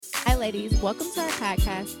Hi, ladies. Welcome to our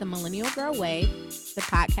podcast, The Millennial Girl Way, the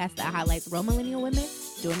podcast that highlights real millennial women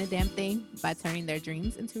doing the damn thing by turning their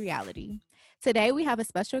dreams into reality. Today, we have a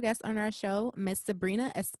special guest on our show, Miss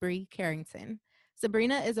Sabrina Esprit Carrington.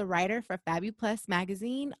 Sabrina is a writer for Fabulous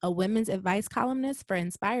magazine, a women's advice columnist for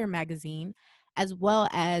Inspire magazine, as well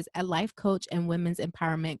as a life coach and women's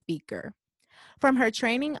empowerment speaker. From her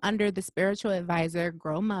training under the spiritual advisor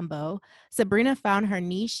Grow Mumbo, Sabrina found her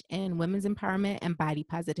niche in women's empowerment and body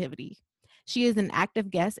positivity. She is an active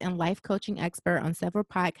guest and life coaching expert on several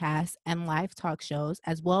podcasts and live talk shows,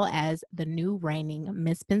 as well as the new reigning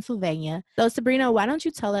Miss Pennsylvania. So, Sabrina, why don't you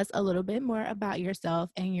tell us a little bit more about yourself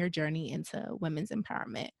and your journey into women's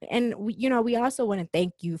empowerment? And, we also want to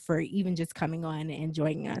thank you for even just coming on and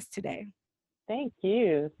joining us today. Thank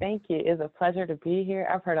you. Thank you. It's a pleasure to be here.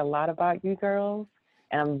 I've heard a lot about you girls,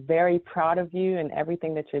 and I'm very proud of you and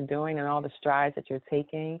everything that you're doing and all the strides that you're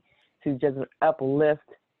taking to just uplift,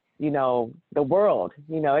 the world.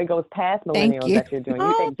 It goes past Thank millennials you. that you're doing.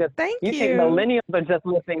 Thank You think you. millennials are just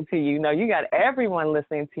listening to you. No, you got everyone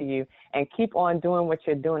listening to you, and keep on doing what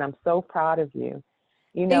you're doing. I'm so proud of you.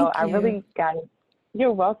 Thank I you. really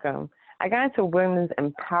you're welcome. I got into women's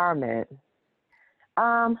empowerment.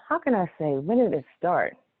 How can I say, when did it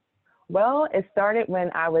start? Well, it started when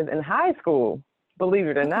I was in high school, believe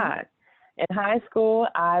it or Okay. not. In high school,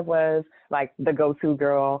 I was like the go-to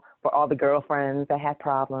girl for all the girlfriends that had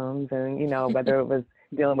problems, and, whether it was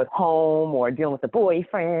dealing with home or dealing with a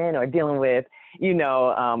boyfriend or dealing with,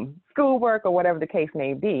 schoolwork or whatever the case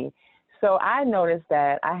may be. So I noticed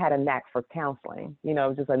that I had a knack for counseling,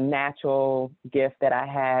 just a natural gift that I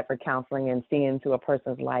had for counseling and seeing into a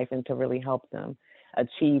person's life and to really help them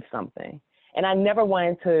achieve something. And I never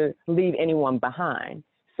wanted to leave anyone behind.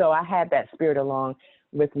 So I had that spirit along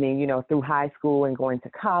with me, through high school and going to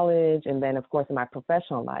college. And then, of course, in my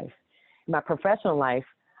professional life. In my professional life,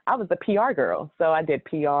 I was the PR girl. So I did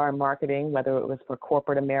PR and marketing, whether it was for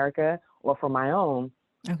corporate America or for my own.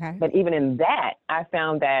 Okay. But even in that, I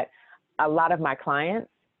found that a lot of my clients,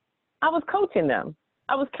 I was coaching them.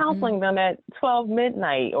 I was counseling them at 12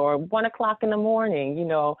 midnight or 1 o'clock in the morning,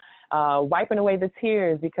 wiping away the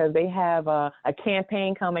tears because they have a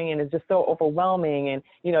campaign coming and it's just so overwhelming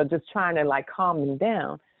and, just trying to like calm them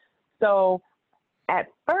down. So at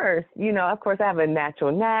first, of course I have a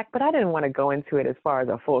natural knack, but I didn't want to go into it as far as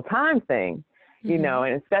a full-time thing,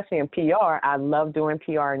 and especially in PR, I love doing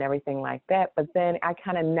PR and everything like that. But then I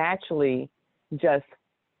kind of naturally just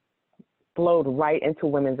flowed right into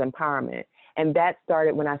women's empowerment. And that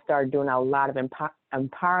started when I started doing a lot of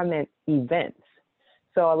empowerment events.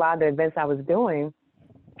 So a lot of the events I was doing,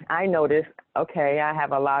 I noticed, okay, I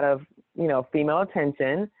have a lot of, female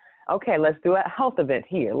attention. Okay, let's do a health event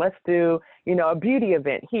here. Let's do, a beauty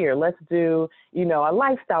event here. Let's do, a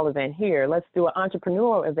lifestyle event here. Let's do an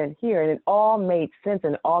entrepreneurial event here. And it all made sense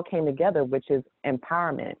and it all came together, which is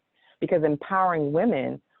empowerment. Because empowering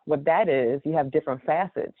women, what that is, you have different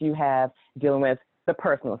facets. You have dealing with the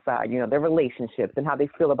personal side, their relationships and how they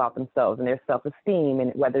feel about themselves and their self-esteem,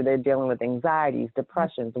 and whether they're dealing with anxieties,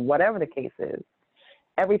 depressions, whatever the case is,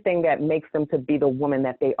 everything that makes them to be the woman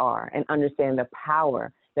that they are and understand the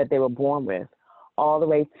power that they were born with, all the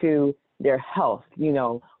way to their health,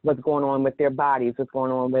 what's going on with their bodies, what's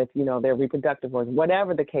going on with, their reproductive organs,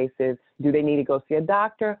 whatever the case is. Do they need to go see a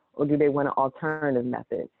doctor or do they want an alternative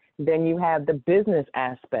method? Then you have the business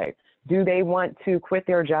aspect. Do they want to quit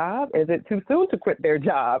their job? Is it too soon to quit their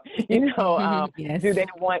job? Yes. Do they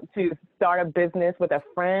want to start a business with a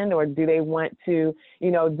friend, or do they want to,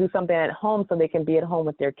 do something at home so they can be at home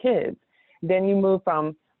with their kids? Then you move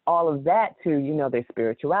from all of that to, their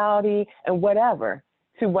spirituality and whatever,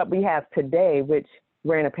 to what we have today, which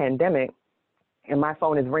we're in a pandemic, and my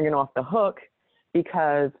phone is ringing off the hook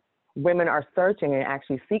because women are searching and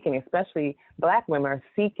actually seeking, especially Black women are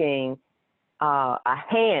seeking a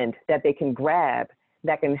hand that they can grab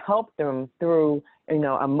that can help them through,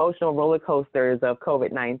 emotional roller coasters of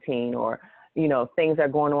COVID-19, or, things that are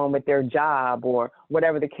going on with their job or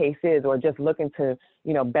whatever the case is, or just looking to,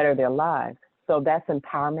 better their lives. So that's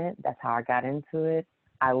empowerment. That's how I got into it.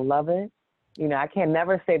 I love it. I can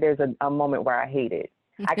never say there's a moment where I hate it.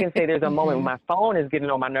 I can say there's a moment when my phone is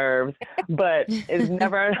getting on my nerves, but it's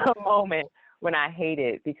never a moment when I hate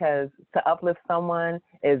it, because to uplift someone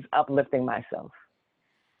is uplifting myself.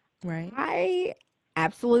 Right. I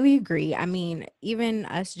absolutely agree. I mean, even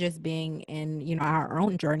us just being in, our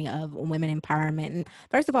own journey of women empowerment. And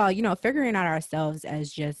first of all, figuring out ourselves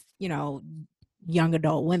as just, young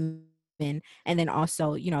adult women. And then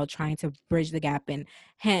also, trying to bridge the gap and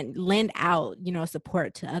lend out,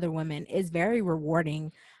 support to other women is very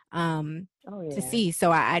rewarding. Oh to yeah. see.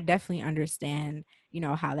 So I definitely understand,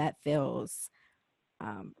 how that feels.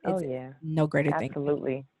 Oh It's yeah. no greater thing.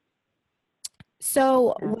 Absolutely.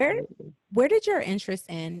 So Absolutely. where did your interest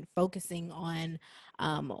in focusing on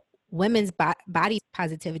um, women's body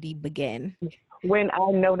positivity begin? When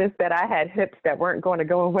I noticed that I had hips that weren't going to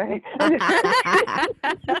go away.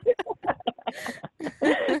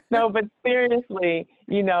 No, but seriously,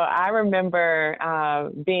 I remember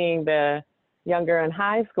being the younger in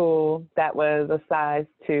high school that was a size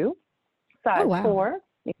 2, Oh size wow. 4,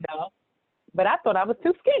 but I thought I was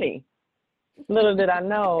too skinny. Little did I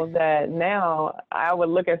know that now I would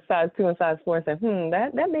look at size 2 and size 4 and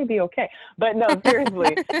say, that may be okay. But no,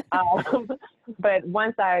 seriously. Um, but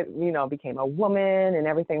once I, became a woman and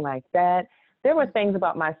everything like that, there were things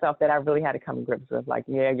about myself that I really had to come to grips with, like,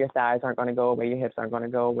 yeah, your thighs aren't going to go away, your hips aren't going to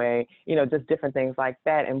go away, just different things like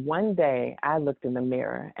that. And one day I looked in the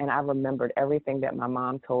mirror and I remembered everything that my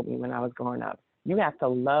mom told me when I was growing up. You have to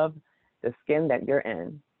love the skin that you're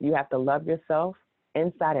in. You have to love yourself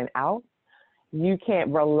inside and out. You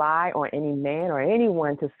can't rely on any man or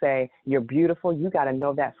anyone to say you're beautiful. You got to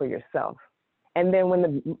know that for yourself. And then when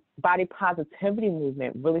the body positivity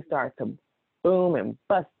movement really started to boom and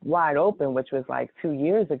bust wide open, which was like 2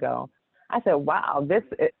 years ago, I said, wow, this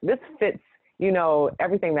fits,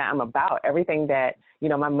 everything that I'm about, everything that,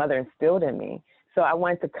 my mother instilled in me. So I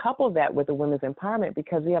wanted to couple that with the women's empowerment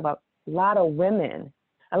because we have a lot of women,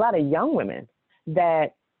 a lot of young women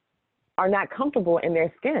that are not comfortable in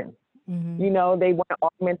their skin. Mm-hmm. They want to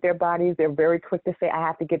augment their bodies. They're very quick to say, I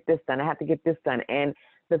have to get this done. I have to get this done. And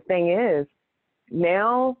the thing is,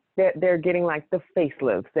 now they're getting like the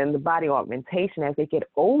facelifts and the body augmentation as they get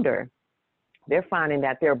older. They're finding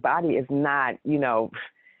that their body is not,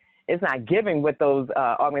 it's not giving with those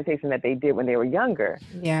augmentation that they did when they were younger.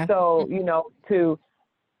 Yeah. So, to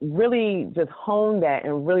really just hone that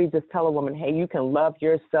and really just tell a woman, hey, you can love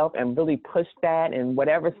yourself and really push that in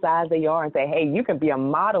whatever size they are and say, hey, you can be a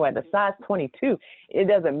model at the size 22. It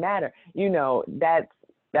doesn't matter.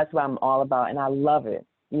 That's what I'm all about. And I love it,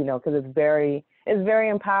 because it's very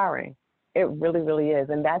empowering. It really, really is.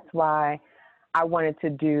 And that's why I wanted to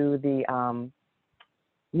do the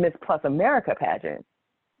Miss Plus America pageant.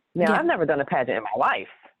 Now, Yeah. I've never done a pageant in my life,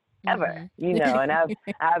 ever, and I've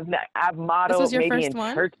This was modeled your maybe first in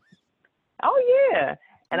one? church. Oh yeah. Oh,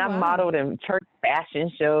 And I've wow. modeled in church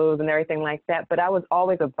fashion shows and everything like that. But I was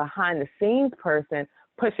always a behind the scenes person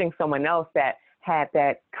pushing someone else that had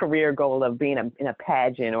that career goal of being in a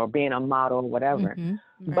pageant or being a model or whatever.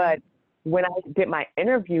 Mm-hmm. Right. But when I did my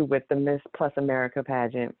interview with the Miss Plus America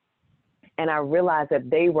pageant, and I realized that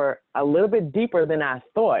they were a little bit deeper than I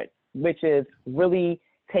thought, which is really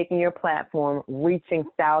taking your platform, reaching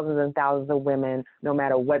thousands and thousands of women, no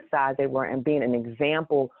matter what size they were, and being an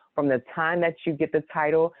example from the time that you get the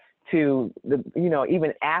title to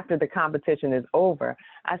even after the competition is over.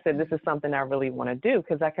 I said, this is something I really want to do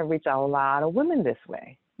because I can reach a lot of women this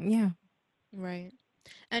way. Yeah. Right.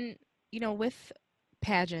 And with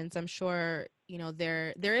pageants, I'm sure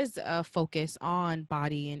there is a focus on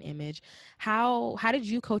body and image. How did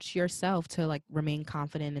you coach yourself to like remain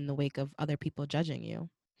confident in the wake of other people judging you?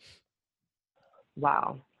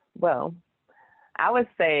 Wow. Well, I would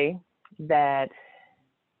say that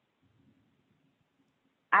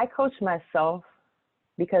I coached myself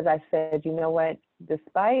because I said, you know what,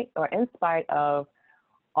 despite or in spite of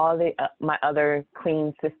all the my other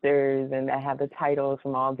queen sisters and that have the titles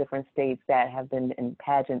from all different states that have been in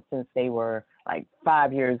pageants since they were like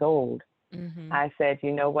 5 years old, Mm-hmm. I said,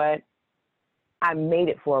 you know what, I made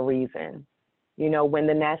it for a reason. When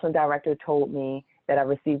the national director told me that I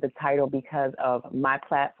received the title because of my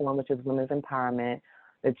platform, which is women's empowerment,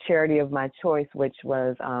 the charity of my choice, which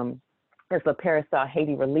was it's the Parasol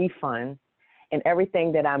Haiti Relief Fund, and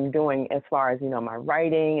everything that I'm doing as far as, my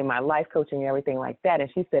writing and my life coaching and everything like that. And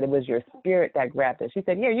she said, it was your spirit that grabbed it. She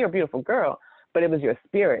said, yeah, you're a beautiful girl, but it was your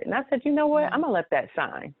spirit. And I said, you know what? I'm going to let that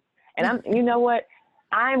shine. And you know what?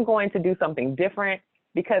 I'm going to do something different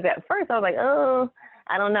because at first I was like, oh,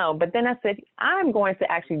 I don't know. But then I said, I'm going to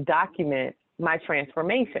actually document my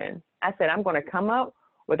transformation. I said, I'm going to come up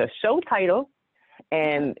with a show title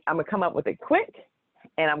and I'm going to come up with it quick.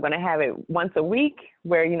 And I'm going to have it once a week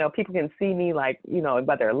where, people can see me like,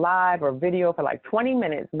 whether live or video for like 20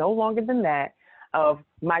 minutes, no longer than that, of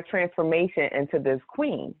my transformation into this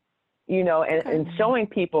queen, and showing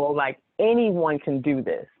people like anyone can do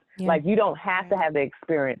this. Yeah. Like you don't have to have the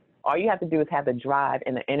experience. All you have to do is have the drive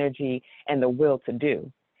and the energy and the will to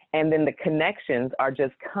do. And then the connections are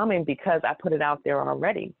just coming because I put it out there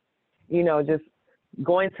already. Just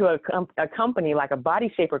going to a company like a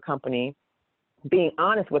body shaper company, being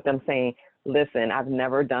honest with them, saying, listen, I've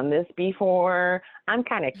never done this before. I'm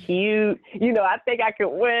kind of cute. I think I could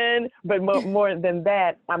win. But more than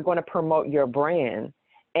that, I'm going to promote your brand.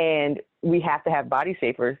 And we have to have body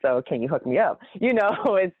shapers. So can you hook me up?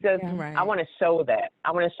 It's just, Yeah. I Right. want to show that.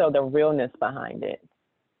 I want to show the realness behind it.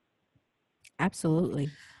 Absolutely.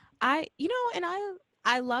 And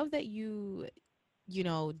I love that you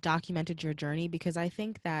documented your journey, because I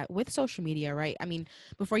think that with social media, right? I mean,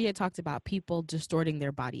 before you had talked about people distorting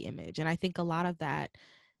their body image, and I think a lot of that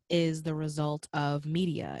is the result of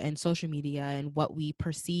media and social media and what we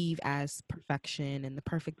perceive as perfection and the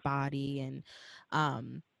perfect body, and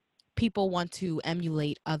um people want to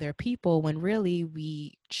emulate other people when really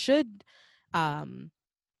we should um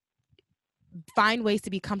find ways to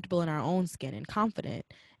be comfortable in our own skin and confident.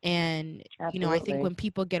 And I think Absolutely. when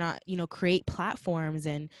people get on, create platforms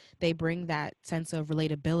and they bring that sense of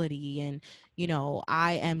relatability, and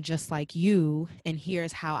I am just like you, and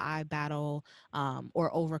here's how I battle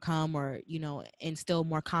or overcome, or instill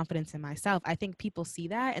more confidence in myself. I think people see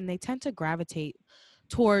that and they tend to gravitate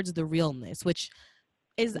towards the realness, which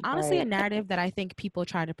is honestly a Right. narrative that I think people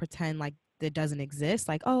try to pretend like that doesn't exist.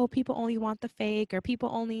 Like, oh, people only want the fake, or people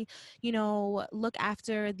only, look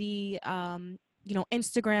after the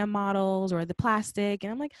Instagram models or the plastic.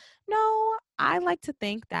 And I'm like, no, I like to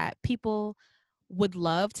think that people would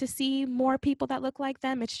love to see more people that look like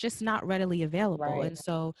them. It's just not readily available. Right. And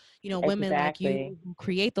so, women like Exactly. you who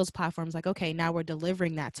create those platforms, like, okay, now we're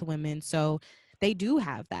delivering that to women. So they do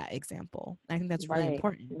have that example. I think that's really Right.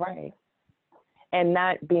 important. Right. And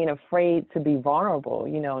not being afraid to be vulnerable.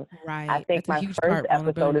 I Right. think That's a my huge first part, episode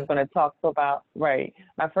is vulnerability. going to talk about, right.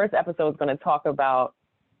 My first episode is going to talk about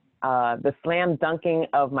the slam dunking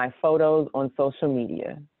of my photos on social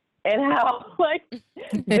media, and how, like,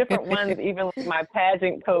 different ones, even like my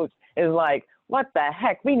pageant coach is like, what the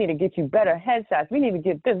heck? We need to get you better headshots. We need to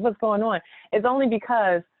get this. What's going on? It's only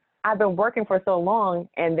because I've been working for so long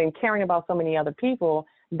and then caring about so many other people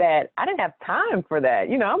that I didn't have time for that.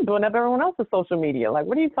 I'm doing up everyone else's social media. Like,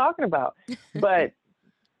 what are you talking about? But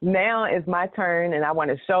now it's my turn, and I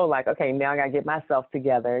want to show, like, okay, now I got to get myself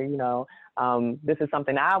together. This is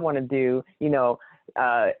something I want to do.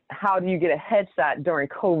 How do you get a headshot during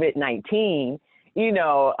COVID-19?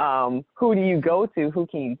 Who do you go to? Who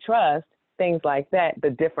can you trust? Things like that.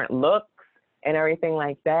 The different looks and everything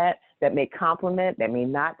like that may compliment, that may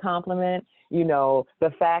not compliment.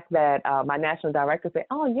 The fact that my national director said,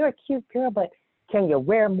 "Oh, you're a cute girl, but can you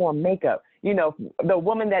wear more makeup?" The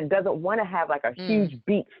woman that doesn't want to have like a huge Mm.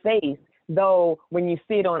 beat face, though when you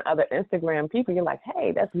see it on other Instagram people, you're like,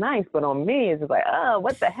 hey, that's nice. But on me, it's just like, oh,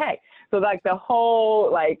 what the heck? So like the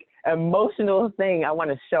whole like emotional thing, I want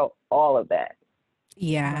to show all of that.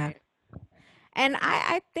 Yeah. Right. And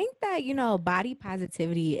I think that, body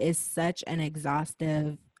positivity is such an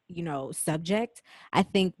exhaustive, subject. I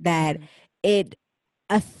think that Mhm. it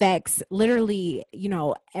affects literally,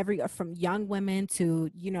 every from young women to,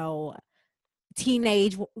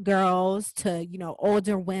 teenage girls to,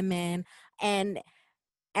 older women, and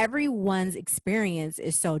everyone's experience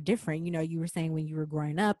is so different. You were saying when you were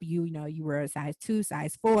growing up, you were a size 2,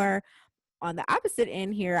 size 4. On the opposite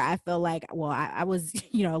end here, I feel like, well, I was,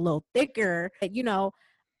 a little thicker, but,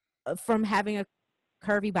 from having a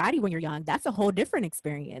curvy body when you're young, that's a whole different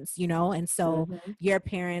experience, and so Mm-hmm. your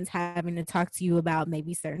parents having to talk to you about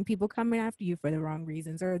maybe certain people coming after you for the wrong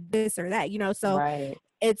reasons or this or that, so Right.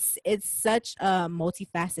 it's such a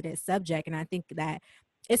multifaceted subject. And I think that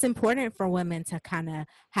it's important for women to kind of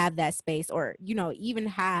have that space, or even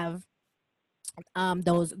have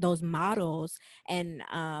those models and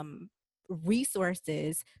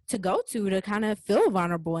resources to go to kind of feel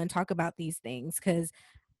vulnerable and talk about these things, because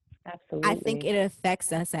I think Absolutely. it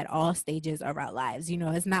affects us at all stages of our lives.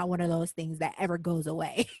 It's not one of those things that ever goes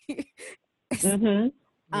away. Mm-hmm.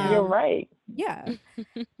 Yeah. You're um right. yeah.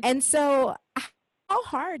 And so how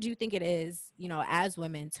hard do you think it is, as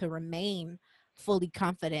women, to remain fully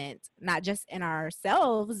confident, not just in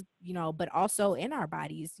ourselves, but also in our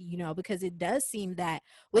bodies, because it does seem that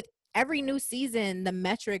with every new season, the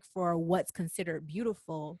metric for what's considered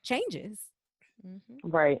beautiful changes. Mhm.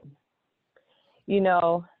 Right. You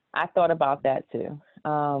know, I thought about that too,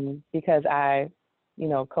 because I,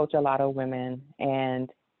 coach a lot of women, and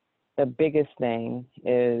the biggest thing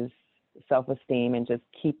is self-esteem and just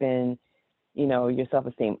keeping, your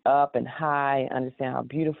self-esteem up and high. Understand how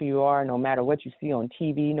beautiful you are, no matter what you see on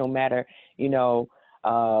TV, no matter,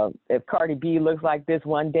 if Cardi B looks like this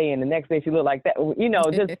one day and the next day she look like that.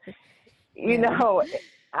 Just you Yeah. know,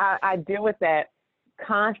 I deal with that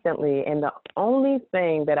constantly. And the only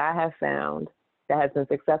thing that I have found that has been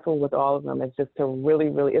successful with all of them is just to really,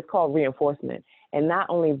 really, it's called reinforcement. And not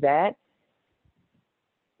only that,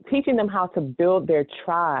 teaching them how to build their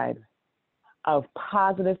tribe of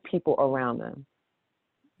positive people around them.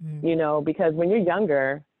 You know, because when you're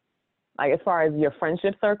younger, like as far as your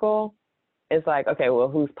friendship circle, it's like, okay, well,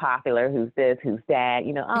 who's popular, who's this, who's that,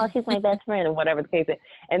 you know, oh, she's my best friend, and whatever the case is.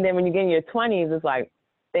 And then when you get in your 20s, it's like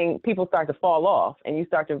people start to fall off, and you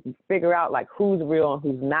start to figure out like who's real and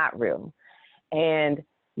who's not real. And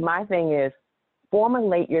my thing is,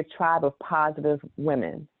 formulate your tribe of positive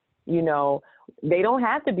women. You know, they don't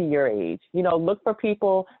have to be your age. You know, look for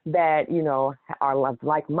people that, you know, are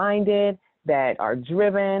like-minded, that are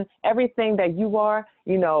driven, everything that you are,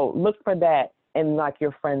 you know, look for that in like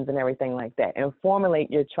your friends and everything like that, and formulate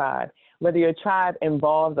your tribe. Whether your tribe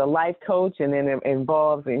involves a life coach, and then it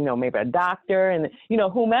involves, you know, maybe a doctor, and, you know,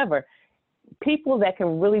 whomever, people that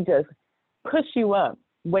can really just push you up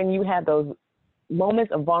when you have those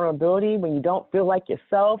moments of vulnerability, when you don't feel like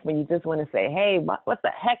yourself, when you just want to say, hey, what the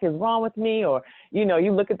heck is wrong with me? Or, you know,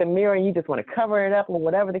 you look at the mirror and you just want to cover it up, or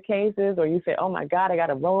whatever the case is, or you say, oh my God, I got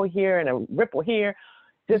a roll here and a ripple here.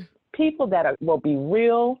 Just people that will be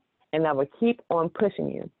real and that will keep on pushing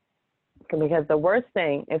you. Because the worst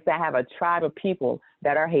thing is to have a tribe of people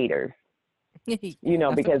that are haters, you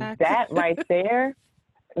know, because that right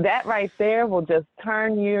there will just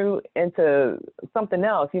turn you into something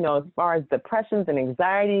else, you know, as far as depressions and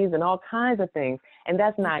anxieties and all kinds of things. And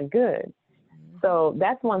that's not good. So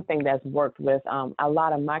that's one thing that's worked with a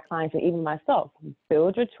lot of my clients and even myself.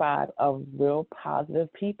 Build your tribe of real positive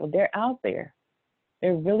people. They're out there.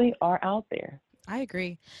 They really are out there. I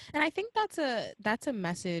agree. And I think that's a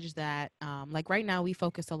message that like right now we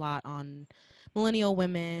focus a lot on millennial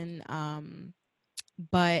women,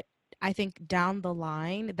 but I think down the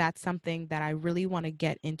line, that's something that I really want to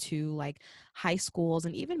get into, like high schools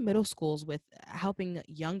and even middle schools, with helping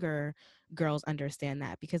younger girls understand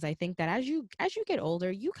that, because I think that as you get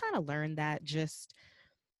older, you kind of learn that just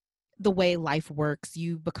the way life works,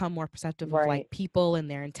 you become more perceptive of like people and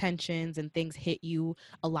their intentions, and things hit you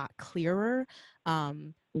a lot clearer. A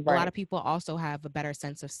lot of people also have a better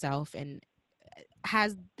sense of self and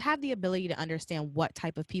have the ability to understand what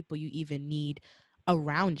type of people you even need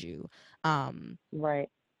around you.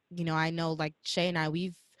 You know, I know like Shay and I,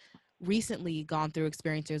 we've recently gone through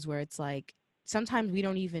experiences where it's like sometimes we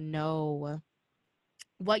don't even know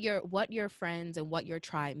what your friends and what your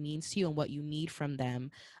tribe means to you, and what you need from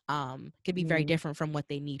them could be very different from what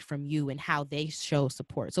they need from you and how they show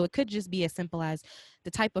support. So it could just be as simple as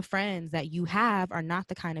the type of friends that you have are not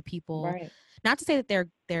the kind of people, not to say that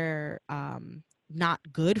they're not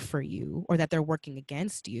good for you or that they're working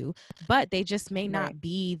against you, but they just may not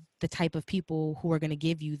be the type of people who are going to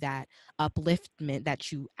give you that upliftment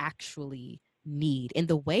that you actually need in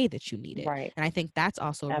the way that you need it. And I think that's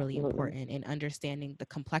also really important in understanding the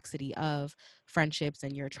complexity of friendships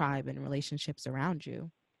and your tribe and relationships around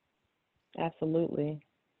you. Absolutely.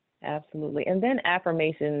 And then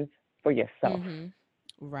affirmations for yourself.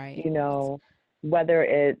 You know, whether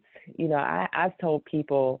it's, you know, I've told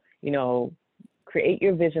people, you know, create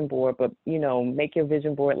your vision board, but, you know, make your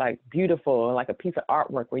vision board like beautiful, like a piece of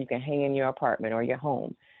artwork where you can hang in your apartment or your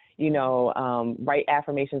home. You know, write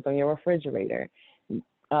affirmations on your refrigerator.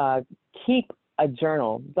 Keep a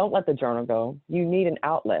journal. Don't let the journal go. You need an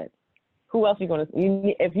outlet. Who else are you going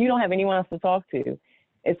to, if you don't have anyone else to talk to,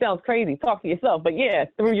 it sounds crazy, talk to yourself, but yeah,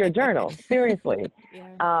 through your journal, seriously.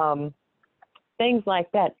 Things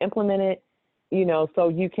like that, implement it, you know, so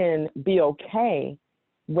you can be okay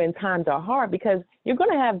when times are hard, because you're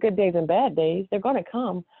going to have good days and bad days. They're going to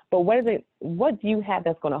come. But what do you have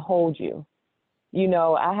that's going to hold you? You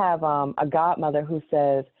know, I have a godmother who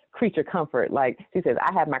says creature comfort. Like she says,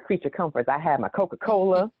 I have my creature comforts. I have my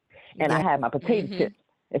Coca-Cola and I have my potato chips.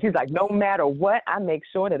 And she's like, no matter what, I make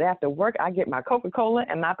sure that after work, I get my Coca-Cola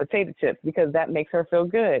and my potato chips, because that makes her feel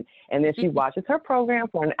good. And then she watches her program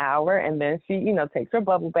for an hour, and then she, you know, takes her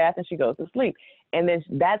bubble bath and she goes to sleep. And then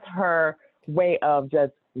that's her way of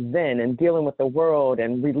just zen and dealing with the world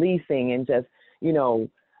and releasing and just, you know,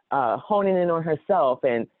 honing in on herself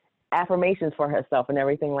and affirmations for herself and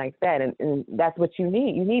everything like that. And that's what you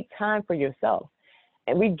need. You need time for yourself.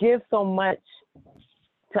 And we give so much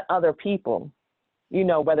to other people, you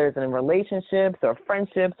know, whether it's in relationships or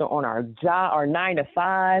friendships or on our job, our 9 to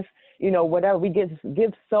 5, you know, whatever. We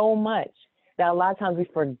give so much that a lot of times we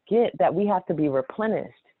forget that we have to be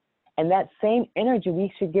replenished. And that same energy,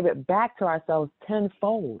 we should give it back to ourselves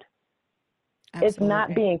tenfold. Absolutely. It's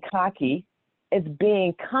not being cocky. It's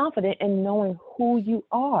being confident in knowing who you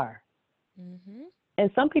are. And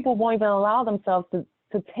some people won't even allow themselves to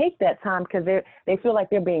take that time because they feel like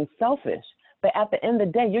they're being selfish. But at the end of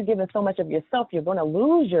the day, you're giving so much of yourself, you're going to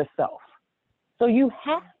lose yourself. So you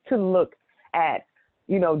have to look at,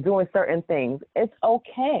 doing certain things. It's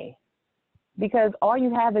okay, because all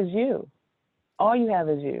you have is you. All you have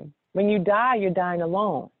is you. When you die, you're dying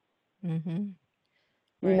alone. Mm-hmm.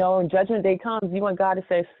 Right. And Judgment Day comes, you want God to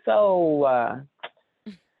say, so,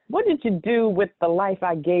 what did you do with the life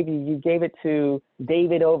I gave you? You gave it to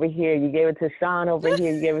David over here. You gave it to Sean over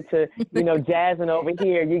here. You gave it to, Jasmine over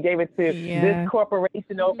here. You gave it to this Yeah.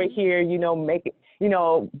 corporation over Mhm. here, make it,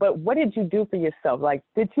 but what did you do for yourself? Like,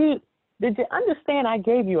 did you understand I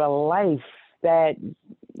gave you a life that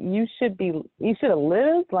you should have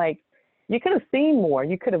lived? Like, you could have seen more.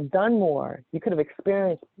 You could have done more. You could have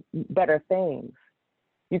experienced better things.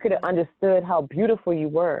 You could have understood how beautiful you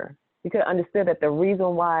were. You could have understood that the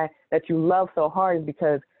reason why that you love so hard is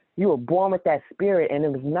because you were born with that spirit and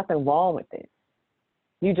there was nothing wrong with it.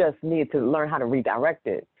 You just needed to learn how to redirect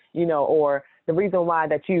it, or the reason why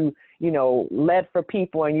that you, led for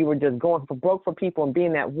people and you were just going for broke for people and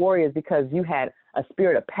being that warrior is because you had a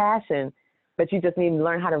spirit of passion, but you just need to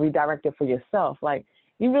learn how to redirect it for yourself. Like,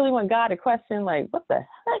 you really want God to question, like, what the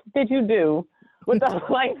heck did you do with the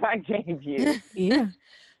life I gave you? Yeah.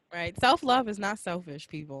 Right. Self-love is not selfish,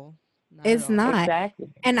 people. Not at It's all. not. Exactly.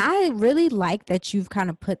 And I really like that you've kind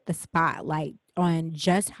of put the spotlight on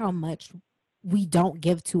just how much we don't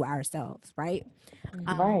give to ourselves, right? Mhm.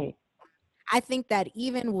 Um, Right. I think that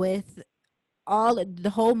even with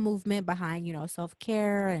the whole movement behind,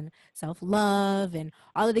 self-care and self-love and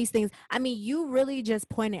all of these things, I mean, you really just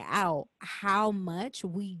pointed out how much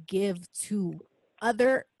we give to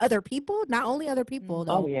other people, not only other people Mhm.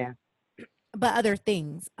 Oh, though, yeah. but other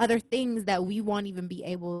things that we won't even be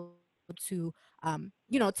able to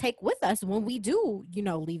take with us when we do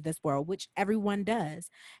leave this world, which everyone does.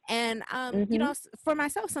 And Mhm. for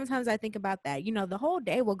myself, sometimes I think about that. The whole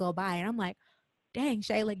day will go by and I'm like, dang,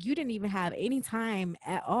 Shay, like you didn't even have any time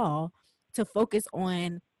at all to focus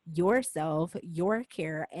on yourself, your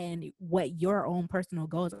care, and what your own personal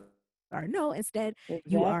goals are. No, instead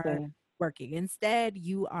you are Exactly. working. Instead,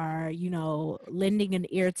 you are, lending an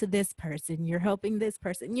ear to this person. You're helping this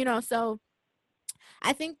person, so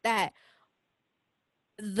I think that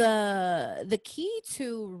the key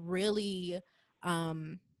to really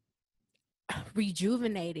um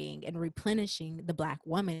rejuvenating and replenishing the Black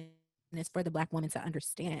woman is for the Black woman to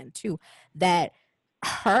understand too that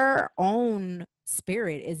her own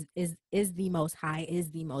spirit is the most high,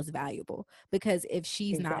 is the most valuable, because if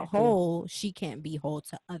she's not Exactly. whole, she can't be whole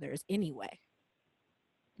to others anyway.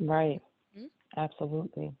 Right. Mhm.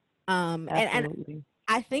 Absolutely. And Absolutely.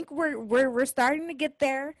 I think we're starting to get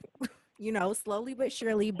there, slowly but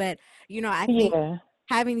surely. But I think Yeah.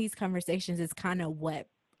 having these conversations is kind of what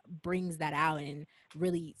brings that out and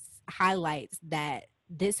really highlights that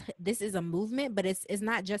this is a movement, but it's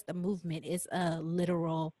not just a movement; it's a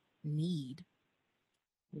literal need.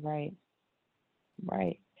 Right.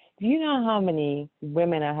 Right. Do you know how many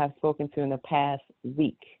women I have spoken to in the past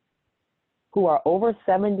week who are over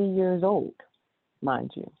 70 years old,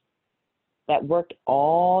 mind you, that worked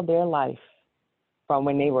all their life from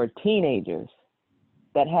when they were teenagers,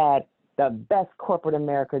 that had the best corporate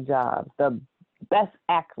America jobs, the best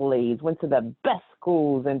accolades, went to the best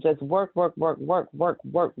schools, and just work,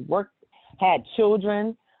 had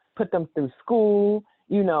children, put them through school,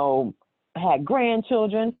 had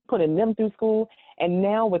grandchildren, putting them through school. And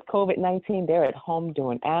now with COVID-19, they're at home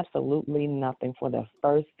doing absolutely nothing for the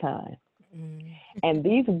first time. Mm, And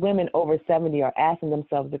these women over 70 are asking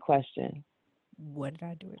themselves the question, what did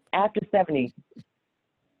I do it for? after 70,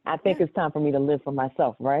 I think Yeah. it's time for me to live for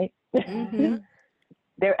myself, right? Mm-hmm. Mhm.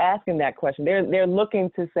 They're asking that question. They're looking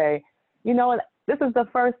to say, what, this is the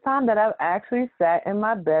first time that I've actually sat in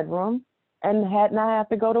my bedroom and had not have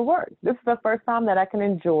to go to work. This is the first time that I can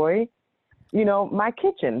enjoy, my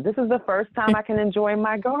kitchen. This is the first time I can enjoy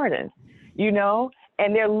my garden,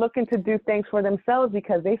 and they're looking to do things for themselves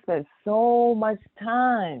because they spent so much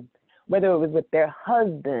time, whether it was with their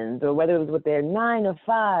husbands or whether it was with their 9 to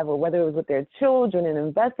 5 or whether it was with their children and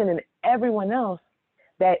investing in everyone else,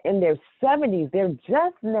 that in their 70s, they're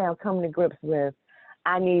just now coming to grips with,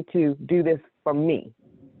 I need to do this for me.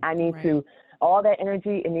 I need Right. to, all that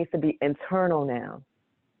energy, it needs to be internal now,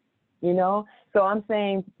 you know? So I'm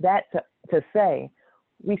saying that to say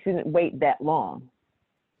we shouldn't wait that long.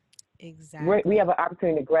 We Exactly. have an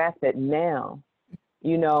opportunity to grasp it now.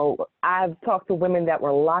 I've talked to women that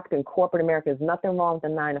were locked in corporate America. There's nothing wrong with a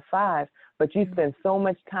 9 to 5, but you Mhm. spend so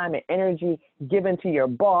much time and energy given to your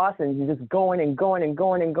boss, and you're just going and going and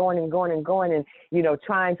going and going and going and going, and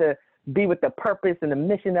trying to be with the purpose and the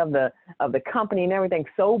mission of the company and everything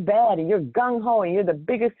so bad, and you're gung ho and you're the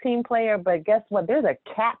biggest team player. But guess what? There's a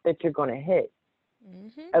cap that you're going to hit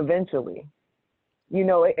Mhm. eventually. You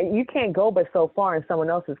know, you can't go but so far in someone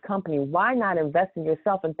else's company. Why not invest in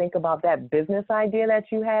yourself and think about that business idea that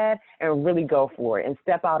you had and really go for it and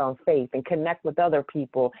step out on faith and connect with other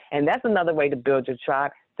people? And that's another way to build your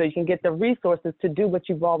tribe, so you can get the resources to do what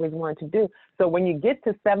you've always wanted to do. So when you get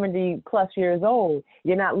to 70 plus years old,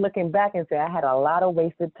 you're not looking back and say, I had a lot of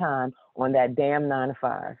wasted time on that damn 9 to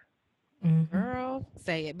 5. Girl,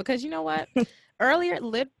 say it. Because you know what? Earlier,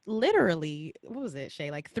 literally, what was it, Shay?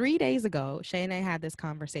 Like 3 days ago, Shay and I had this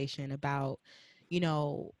conversation about,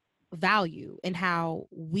 value and how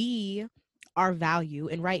we are value.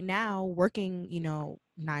 And right now, working,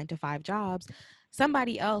 9 to 5 jobs,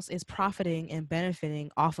 somebody else is profiting and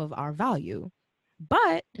benefiting off of our value.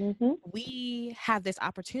 But Mm-hmm. we have this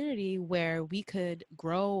opportunity where we could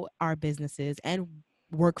grow our businesses and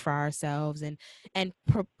work for ourselves and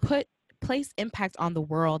put place impact on the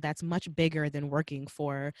world that's much bigger than working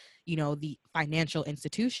for the financial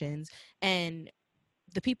institutions. And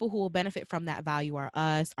the people who will benefit from that value are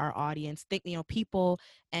us, our audience, people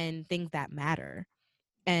and things that matter.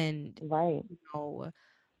 And Right.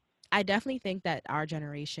 I definitely think that our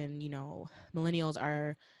generation, millennials,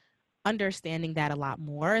 are understanding that a lot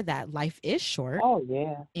more, that life is short. Oh,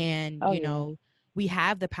 yeah. And Oh, yeah. we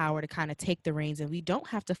have the power to kind of take the reins, and we don't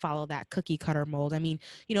have to follow that cookie cutter mold. I mean,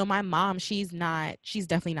 my mom, she's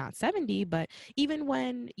definitely not 70, but even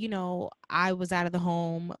when I was out of the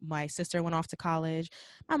home, my sister went off to college,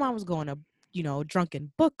 my mom was going to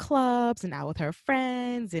drunken book clubs and out with her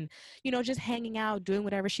friends and just hanging out, doing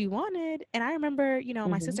whatever she wanted. And I remember my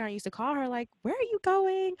Mm-hmm. sister, I used to call her like, where are you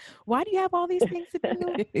going? Why do you have all these things to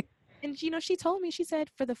do? And she told me, she said,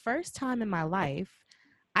 for the first time in my life,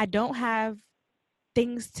 I don't have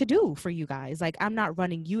things to do for you guys. Like, I'm not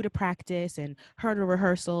running you to practice and her to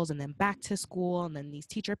rehearsals and then back to school and then these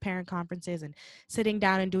teacher parent conferences and sitting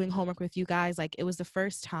down and doing homework with you guys. Like, it was the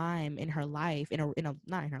first time in her life, in a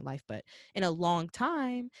not in her life, but in a long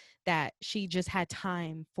time, that she just had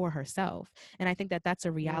time for herself. And I think that that's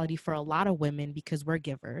a Yeah. reality for a lot of women because we're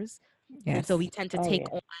givers. And so Yes. we tend to Oh, take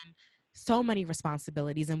yeah. on so many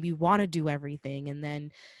responsibilities and we want to do everything. And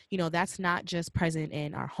then that's not just present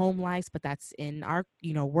in our home lives, but that's in our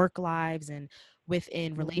work lives and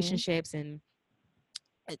within Mm-hmm. relationships. And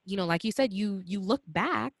like you said, you look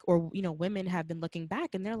back, or women have been looking back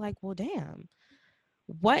and they're like, well, damn,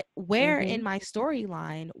 where Mm-hmm. in my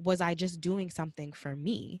storyline was I just doing something for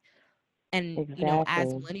me? And as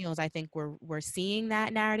Exactly. millennials, I think we're seeing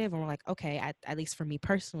that narrative and we're like, okay, at least for me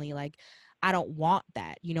personally, like, I don't want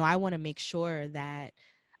that. I want to make sure that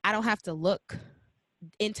I don't have to look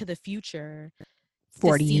into the future to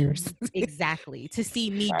 40 see years. exactly, to see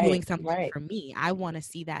me doing Right. something Right. for me. I want to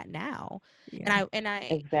see that now. And Yeah. I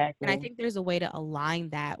Exactly. think there's a way to align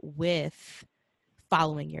that with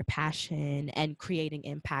following your passion and creating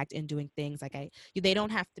impact and doing things like they don't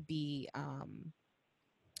have to be too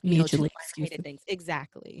Mutually complicated exclusive. things.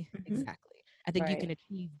 Exactly. Mhm. Exactly. I think you Right. can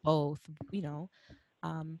achieve both,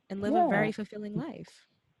 and live a Yeah. very fulfilling life.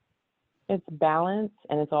 It's balance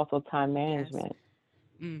and it's also time Yes. management.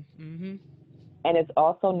 Mm-hmm. And it's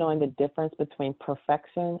also knowing the difference between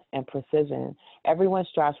perfection and precision. Everyone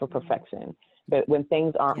strives for Mm-hmm. perfection, but when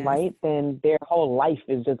things aren't Yes. right, then their whole life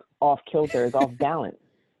is just off kilter, is off balance.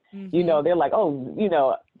 Mm-hmm. They're like, oh,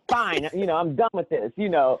 fine, I'm done with this.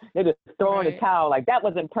 They're just throwing the Right. towel, like that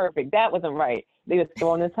wasn't perfect, that wasn't right. They just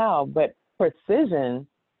throwing the towel. But precision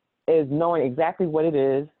is knowing exactly what it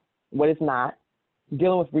is, what it's not,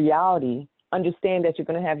 dealing with reality, understand that you're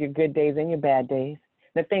going to have your good days and your bad days,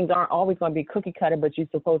 that things aren't always going to be cookie cutter, but you're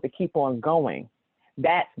supposed to keep on going.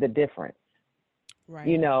 That's the difference, Right.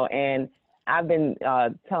 and I've been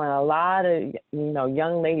telling a lot of,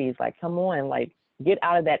 young ladies, like, come on, like, get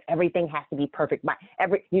out of that everything has to be perfect by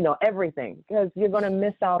everything, because you're going to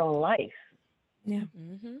miss out on life. Yeah.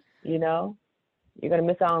 Mm-hmm. You're going to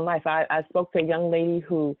miss out on life. I spoke to a young lady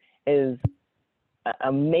who is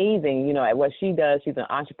amazing, at what she does. She's an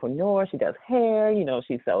entrepreneur. She does hair,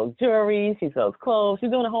 she sells jewelry, she sells clothes.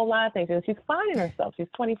 She's doing a whole lot of things. And she's finding herself. She's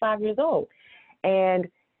 25 years old. And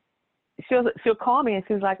she'll call me and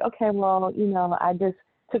she's like, okay, well, I just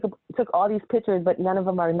took all these pictures, but none of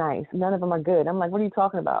them are nice. None of them are good. I'm like, what are you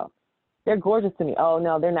talking about? They're gorgeous to me. Oh,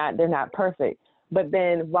 no, they're not. They're not perfect. But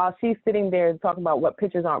then while she's sitting there talking about what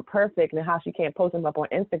pictures aren't perfect and how she can't post them up on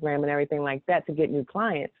Instagram and everything like that to get new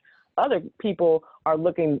clients, other people are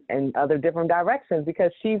looking in other different directions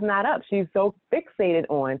because she's not up. She's so fixated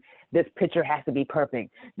on this picture has to be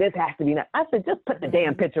perfect. This has to be not. I said, just put the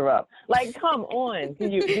damn picture up. Like, come on. Do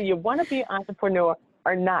you want to be an entrepreneur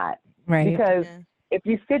or not? Right. Because Yeah. if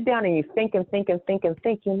you sit down and you think and think and think and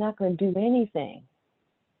think, you're not going to do anything.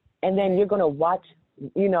 And then you're going to watch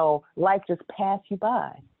life just pass you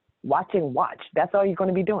by. Watch. That's all you're going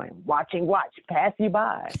to be doing. Watch, pass you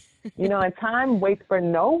by. And time waits for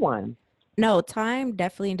no one. No, time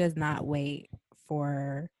definitely does not wait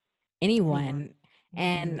for anyone.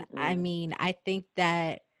 And I mean, I think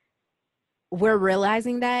that we're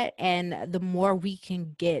realizing that, and the more we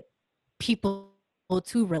can get people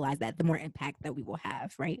to realize that, the more impact that we will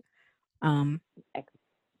have, right?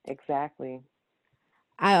 Exactly.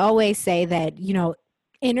 I always say that,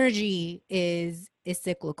 energy is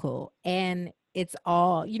cyclical, and it's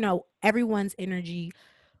all, everyone's energy.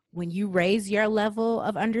 When you raise your level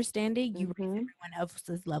of understanding, you raise everyone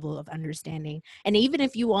else's level of understanding. And even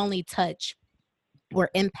if you only touch or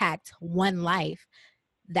impact one life,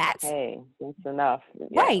 that's enough.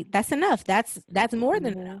 right. That's enough. That's more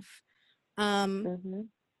than enough.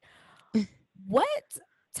 What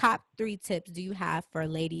top 3 tips do you have for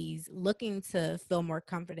ladies looking to feel more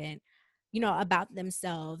confident, about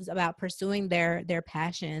themselves, about pursuing their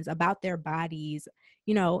passions, about their bodies,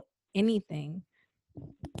 anything?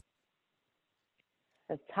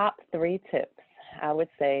 The top 3 tips, I would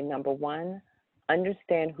say, number 1,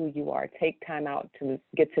 understand who you are. Take time out to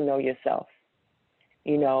get to know yourself.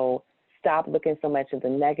 Stop looking so much at the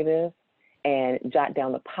negative and jot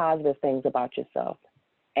down the positive things about yourself.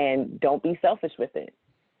 And don't be selfish with it.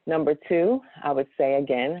 Number 2, I would say,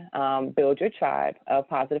 again, build your tribe of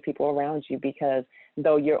positive people around you, because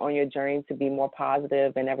though you're on your journey to be more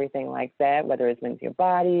positive and everything like that, whether it's with your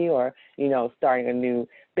body or, starting a new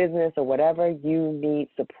business or whatever, you need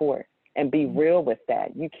support, and be real with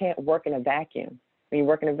that. You can't work in a vacuum. When you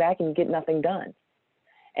work in a vacuum, you get nothing done.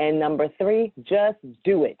 And number 3, just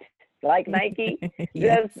do it. Like Nike,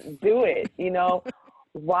 Yes. just do it.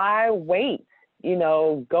 Why wait?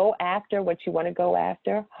 Go after what you want to go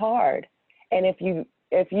after hard. And if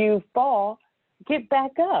you fall, get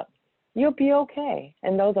back up. You'll be okay.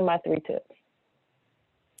 And those are my 3 tips.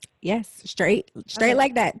 Yes, straight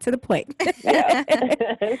like that, to the point. Yeah.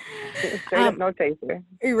 Straight up, no chaser.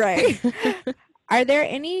 Right. Are there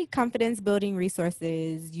any confidence building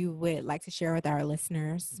resources you would like to share with our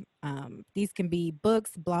listeners? These can be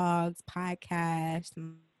books, blogs, podcasts,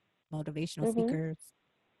 motivational speakers.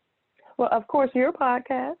 Well, of course, your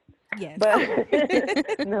podcast. Yes.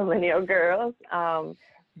 But Millennial Girls,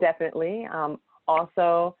 definitely.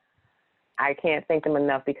 Also, I can't thank them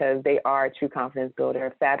enough, because they are a true confidence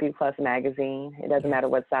builder. Fabulous Plus magazine. It doesn't matter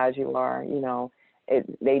what size you are.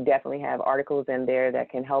 They definitely have articles in there that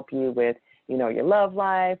can help you with, your love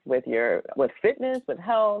life, with fitness, with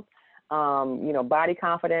health, body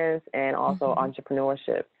confidence, and also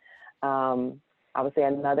entrepreneurship. I would say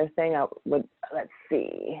another thing let's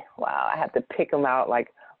see. Wow, I have to pick them out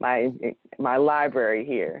like my library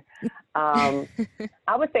here. I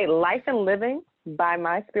would say Life and Living by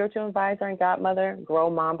my spiritual advisor and godmother, Grow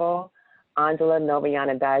Mambo, Angela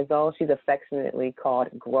Novayana Daizo. She's affectionately called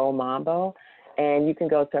Grow Mambo. And you can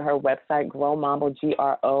go to her website, growmambo,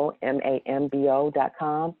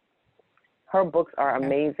 GROMAMBO.com. Her books are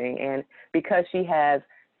amazing. And because she has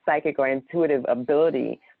psychic or intuitive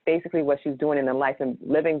ability, basically what she's doing in the Life and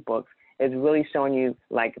Living books is really showing you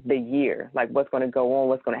like the year, like what's going to go on,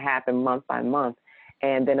 what's going to happen month by month.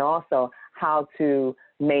 And then also how to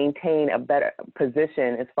maintain a better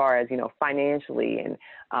position as far as, financially, and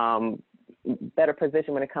better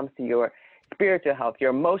position when it comes to your spiritual health, your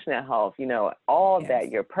emotional health, all of that,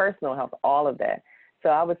 your personal health, all of that. So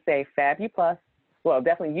I would say Fabulous, well,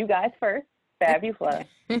 definitely you guys first, Fabulous,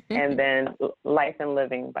 and then Life and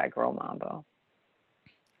Living by Grow Mambo.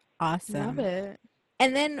 Awesome. Love it.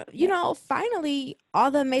 And then, finally,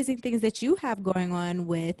 all the amazing things that you have going on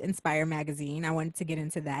with Inspire Magazine. I wanted to get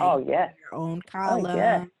into that. Oh, yes. Your own column. Oh,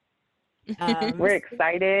 yes. We're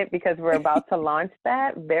excited because we're about to launch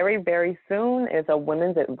that very, very soon. It's a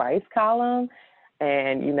women's advice column.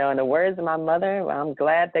 And, in the words of my mother, I'm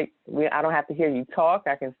glad that I don't have to hear you talk.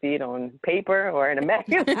 I can see it on paper or in a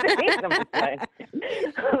magazine.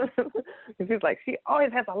 She's like, she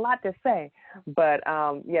always has a lot to say. But,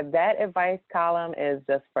 that advice column is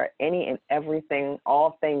just for any and everything,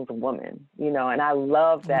 all things woman, and I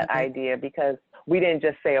love that idea, because we didn't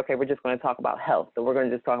just say, okay, we're just going to talk about health, so we're going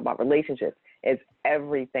to just talk about relationships. It's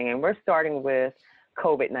everything. And we're starting with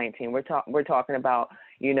COVID-19. We're talking about,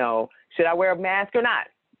 should I wear a mask or not?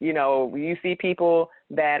 You see people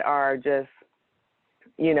that are just,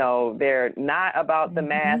 they're not about the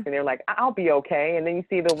mask, and they're like, I'll be okay. And then you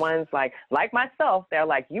see the ones like myself, they're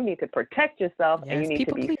like, you need to protect yourself, and you need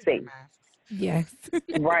to be safe. Yes.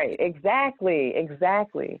 Right. Exactly.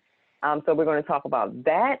 So we're going to talk about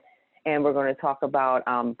that. And we're going to talk about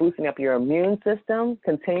boosting up your immune system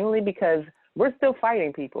continually, because we're still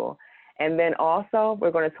fighting people. And then also,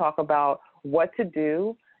 we're going to talk about what to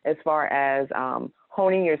do as far as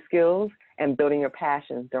honing your skills and building your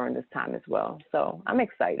passions during this time as well. So I'm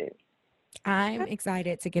excited. I'm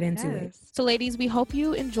excited to get into it. So, ladies, we hope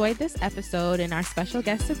you enjoyed this episode and our special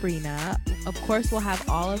guest, Sabrina. Of course, we'll have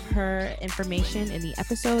all of her information in the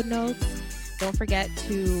episode notes. Don't forget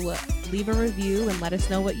to leave a review and let us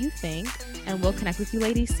know what you think. And we'll connect with you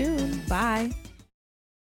ladies soon. Bye.